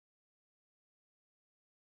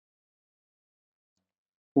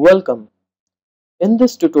Welcome. In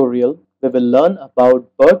this tutorial, we will learn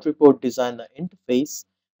about BIRT Report Designer interface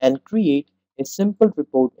and create a simple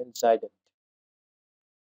report inside it.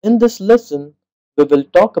 In this lesson, we will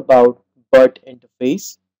talk about BIRT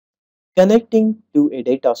interface, connecting to a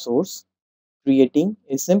data source, creating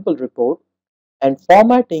a simple report, and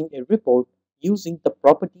formatting a report using the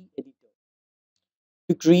property editor.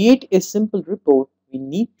 To create a simple report, we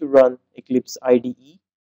need to run Eclipse IDE,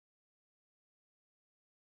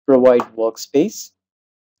 provide workspace.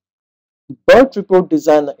 BIRT Report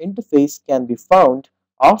Designer interface can be found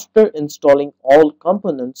after installing all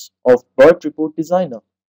components of BIRT Report Designer.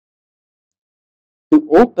 To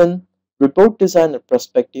open Report Designer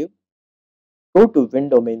Perspective, go to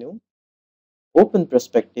Window menu, Open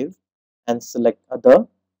Perspective, and select Other.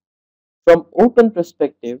 From Open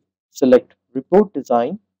Perspective, select Report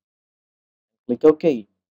Design, click OK.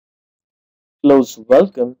 Close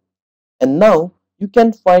Welcome, and now you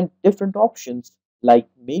can find different options like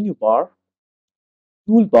Menu Bar,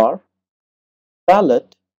 Toolbar,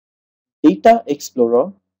 Palette, Data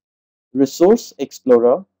Explorer, Resource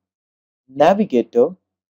Explorer, Navigator,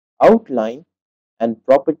 Outline, and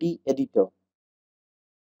Property Editor.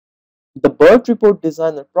 The BIRT Report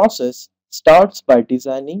Designer process starts by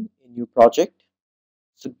designing a new project.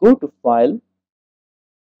 So go to File,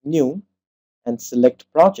 New, and select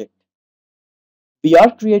Project. We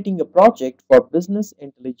are creating a project for Business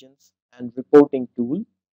Intelligence and Reporting tool.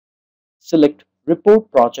 Select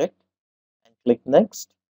Report Project and click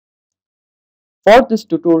Next. For this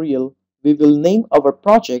tutorial, we will name our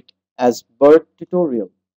project as BIRT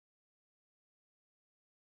Tutorial.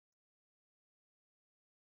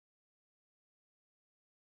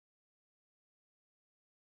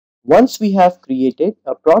 Once we have created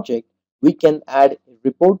a project, we can add a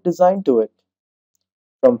report design to it.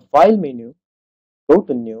 From File menu, go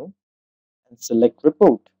to New and select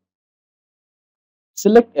Report.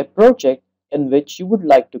 Select a project in which you would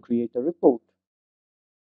like to create a report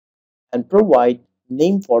and provide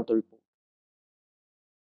name for the report.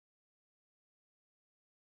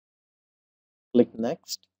 Click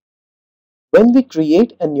Next. When we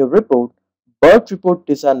create a new report, BIRT Report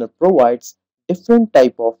Designer provides different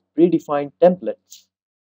type of predefined templates.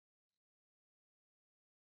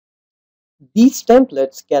 These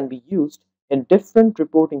templates can be used in different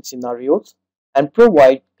reporting scenarios and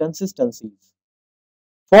provide consistencies.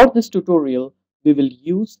 For this tutorial, we will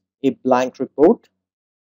use a blank report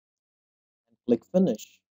and click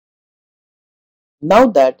Finish. Now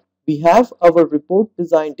that we have our report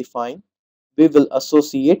design defined, we will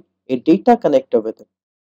associate a data connector with it.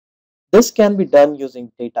 This can be done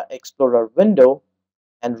using Data Explorer window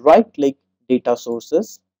and right-click Data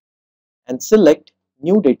Sources and select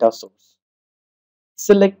New Data Source.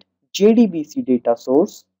 Select JDBC data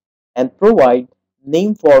source and provide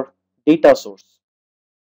name for data source.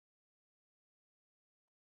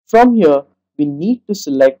 From here, we need to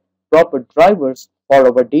select proper drivers for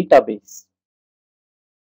our database.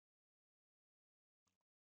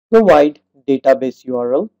 Provide database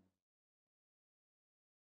URL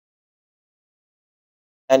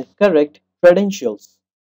and correct credentials.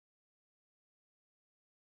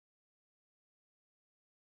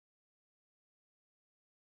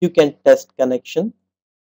 You can test connection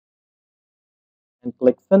and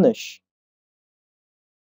click Finish.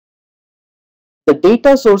 The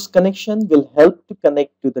data source connection will help to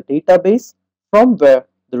connect to the database from where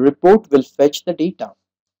the report will fetch the data.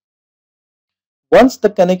 Once the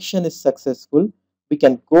connection is successful, we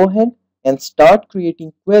can go ahead and start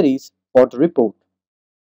creating queries for the report.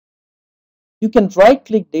 You can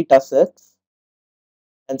right-click Datasets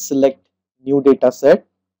and select New Dataset.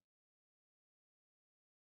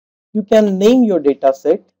 You can name your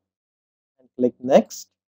dataset and click Next.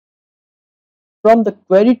 From the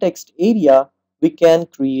query text area, we can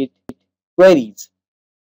create queries.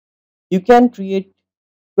 You can create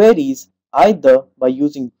queries either by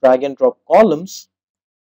using drag and drop columns,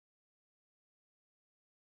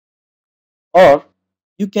 or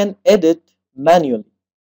you can edit manually.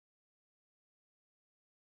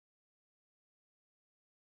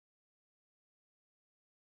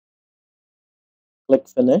 Click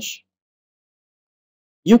Finish.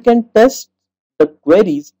 You can test the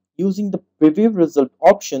queries using the Preview Result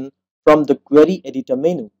option from the Query Editor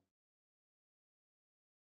menu.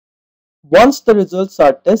 Once the results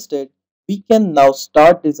are tested, we can now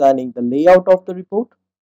start designing the layout of the report.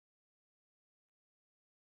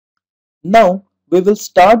 Now, we will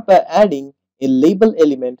start by adding a label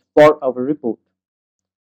element for our report.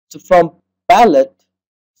 So from Palette,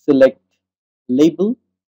 select Label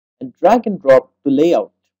and drag and drop to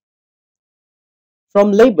Layout.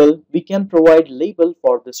 From label, we can provide label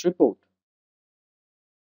for this report.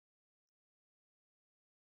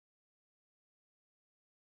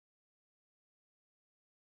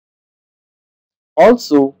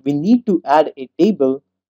 Also, we need to add a table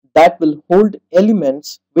that will hold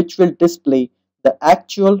elements which will display the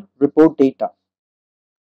actual report data.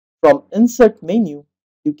 From Insert menu,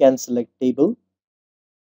 you can select Table.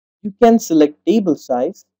 You can select Table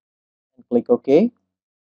Size and click OK.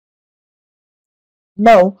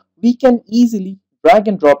 Now, we can easily drag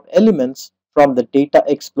and drop elements from the Data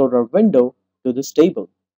Explorer window to this table.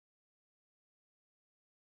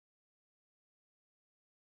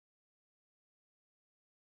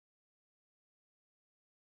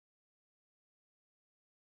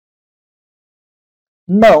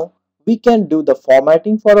 Now, we can do the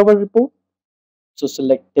formatting for our report. So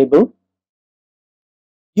select Table.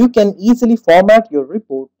 You can easily format your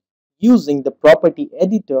report using the property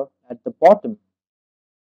editor at the bottom.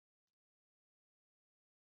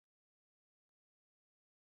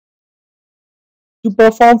 To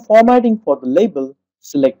perform formatting for the label,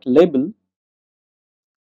 select Label.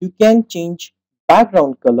 You can change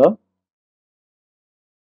background color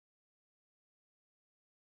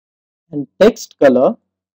and text color.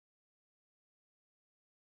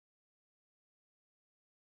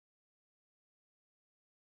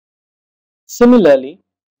 Similarly,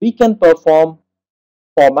 we can perform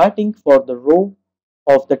formatting for the row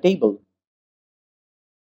of the table.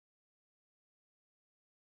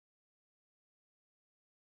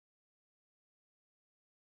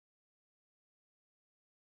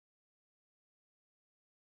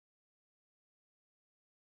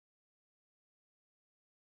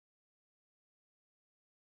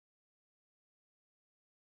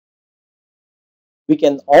 We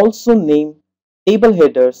can also name table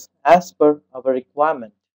headers as per our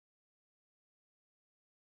requirement.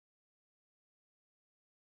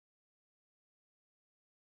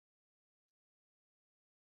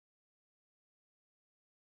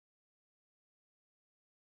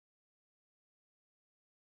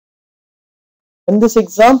 In this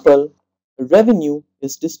example, revenue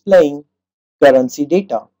is displaying currency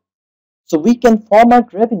data. So we can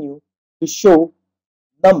format revenue to show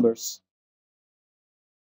numbers.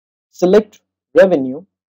 Select revenue.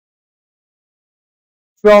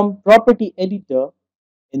 From property editor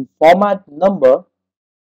in format number,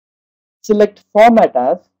 select format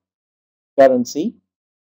as currency.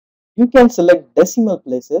 You can select decimal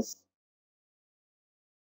places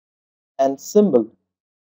and symbol.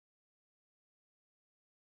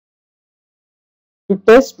 To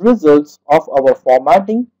test results of our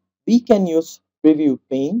formatting, we can use preview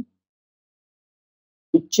pane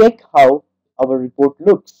to check how our report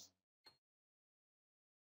looks.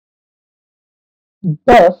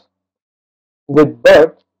 Thus, with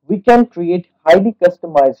BIRT, we can create highly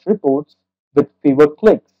customized reports with fewer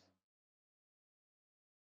clicks.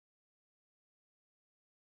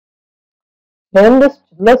 In this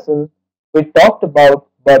lesson, we talked about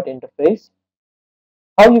BIRT interface,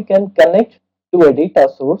 how you can connect to a data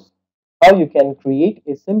source, how you can create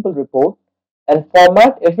a simple report, and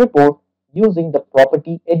format a report using the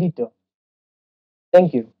property editor.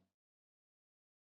 Thank you.